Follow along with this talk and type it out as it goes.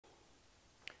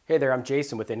Hey there, I'm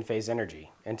Jason with Enphase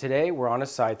Energy, and today we're on a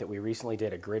site that we recently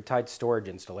did a grid-tied storage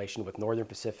installation with Northern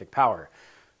Pacific Power.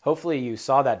 Hopefully you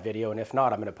saw that video, and if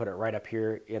not, I'm going to put it right up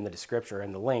here in the description or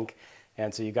in the link,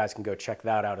 and so you guys can go check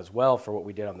that out as well for what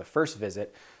we did on the first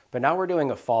visit. But now we're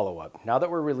doing a follow-up. Now that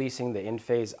we're releasing the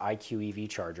Enphase IQ EV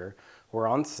Charger, we're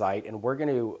on site and we're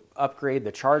going to upgrade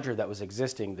the charger that was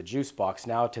existing, the juice box,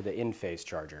 now to the Enphase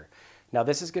charger. Now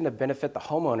this is going to benefit the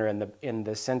homeowner in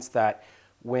the sense that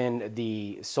when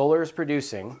the solar is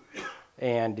producing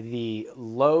and the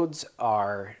loads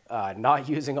are not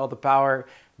using all the power,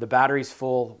 the battery's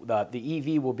full, the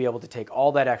EV will be able to take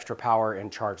all that extra power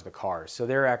and charge the car. So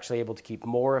they're actually able to keep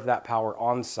more of that power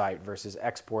on site versus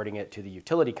exporting it to the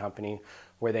utility company,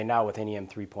 where they now with NEM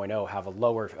 3.0 have a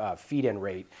lower feed-in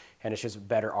rate, and it's just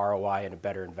better ROI and a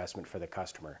better investment for the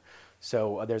customer.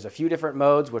 So there's a few different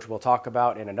modes, which we'll talk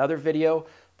about in another video,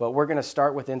 but we're going to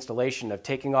start with installation of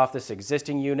taking off this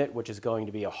existing unit, which is going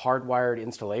to be a hardwired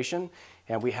installation,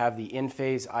 and we have the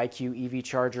Enphase IQ EV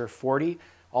Charger 40,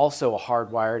 also a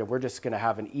hardwired, and we're just going to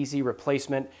have an easy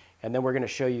replacement, and then we're going to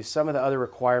show you some of the other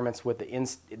requirements with the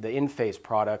Enphase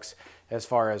products as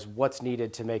far as what's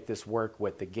needed to make this work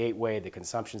with the gateway, the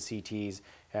consumption CTs,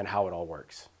 and how it all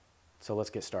works. So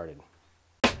let's get started.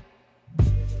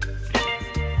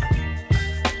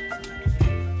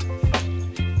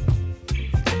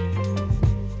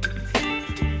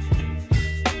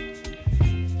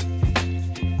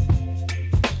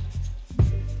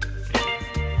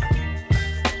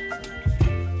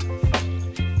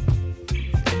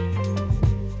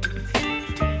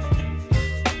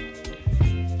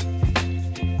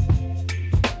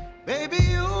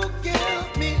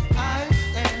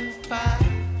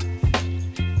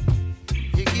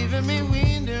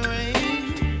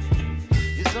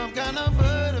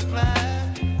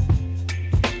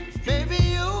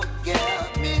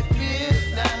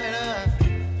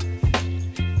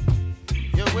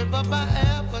 My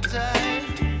appetite,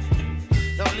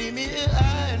 don't leave me here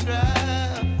high and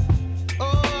dry.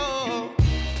 Oh,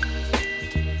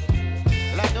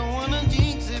 well, I don't wanna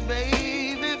jinx it,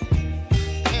 baby,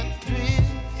 and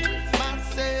twist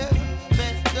myself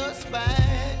at the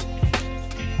spine.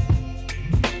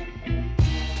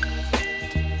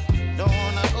 Don't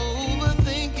wanna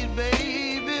overthink it,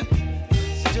 baby,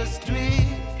 it's just twist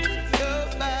your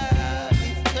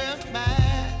body and mine.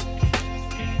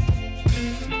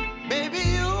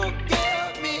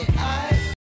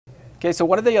 Okay, so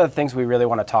one of the other things we really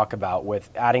want to talk about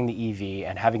with adding the EV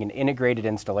and having an integrated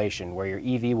installation where your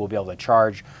EV will be able to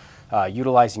charge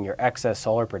utilizing your excess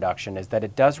solar production is that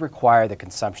it does require the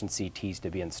consumption CTs to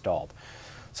be installed.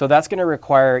 So that's going to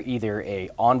require either a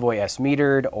Envoy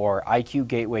S-metered or IQ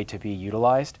gateway to be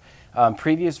utilized.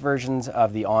 Previous versions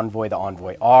of the Envoy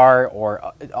R,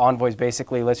 or Envoys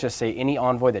basically, let's just say any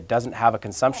Envoy that doesn't have a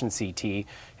consumption CT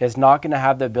is not going to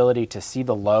have the ability to see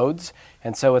the loads,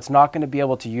 and so it's not going to be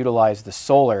able to utilize the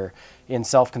solar in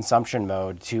self-consumption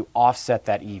mode to offset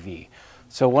that EV.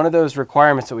 So one of those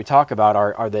requirements that we talk about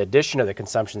are the addition of the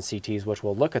consumption CTs, which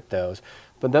we'll look at those.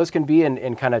 But those can be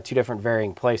in kind of two different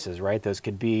varying places, right? Those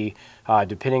could be,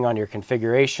 depending on your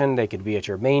configuration, they could be at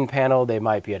your main panel, they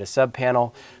might be at a sub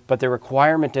panel. But the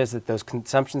requirement is that those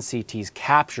consumption CTs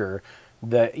capture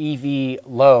the EV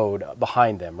load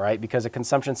behind them, right? Because a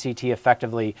consumption CT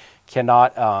effectively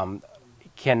cannot,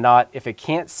 if it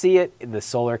can't see it, the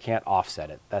solar can't offset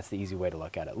it. That's the easy way to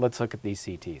look at it. Let's look at these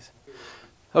CTs.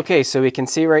 Okay, so we can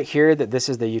see right here that this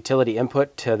is the utility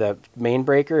input to the main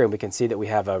breaker, and we can see that we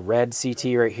have a red CT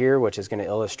right here, which is going to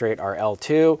illustrate our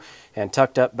L2, and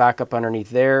tucked up back up underneath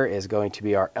there is going to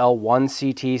be our L1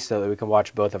 CT so that we can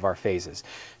watch both of our phases.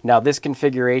 Now this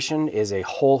configuration is a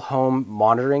whole home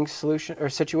monitoring solution or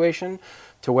situation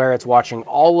to where it's watching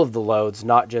all of the loads,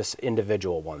 not just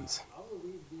individual ones.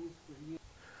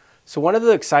 So one of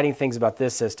the exciting things about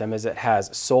this system is it has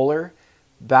solar,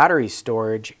 battery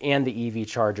storage, and the EV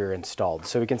charger installed.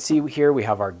 So we can see here we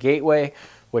have our gateway,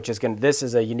 which is this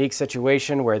is a unique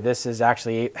situation where this is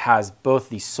actually has both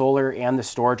the solar and the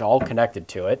storage all connected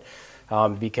to it,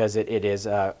 because it is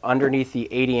underneath the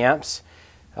 80 amps,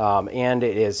 and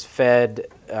it is fed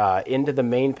into the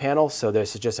main panel. So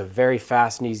this is just a very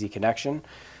fast and easy connection.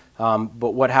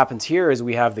 But what happens here is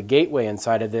we have the gateway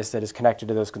inside of this that is connected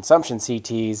to those consumption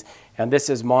CTs, and this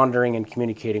is monitoring and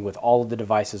communicating with all of the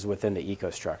devices within the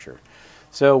EcoStructure.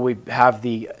 So we have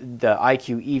the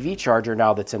IQ EV charger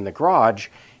now that's in the garage,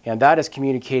 and that is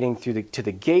communicating to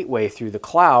the gateway through the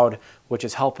cloud, which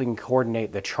is helping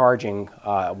coordinate the charging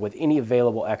with any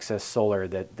available excess solar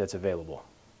that's available.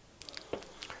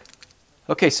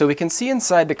 Okay, so we can see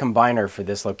inside the combiner for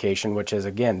this location, which is,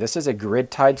 again, this is a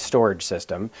grid-tied storage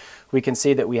system. We can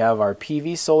see that we have our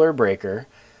PV solar breaker,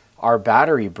 our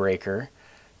battery breaker.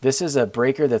 This is a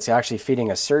breaker that's actually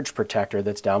feeding a surge protector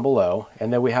that's down below,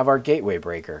 and then we have our gateway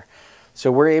breaker.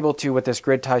 So we're able to, with this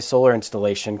grid-tied solar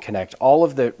installation, connect all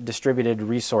of the distributed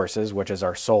resources, which is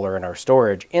our solar and our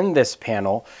storage, in this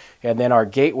panel, and then our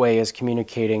gateway is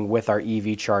communicating with our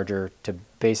EV charger to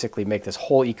basically make this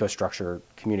whole ecostructure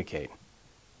communicate.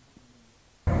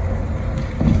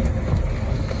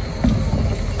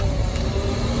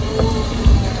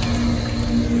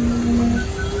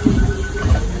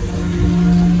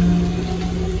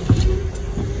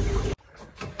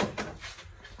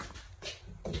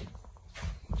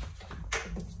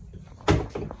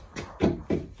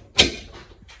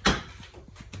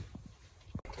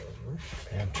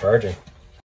 I'm charging.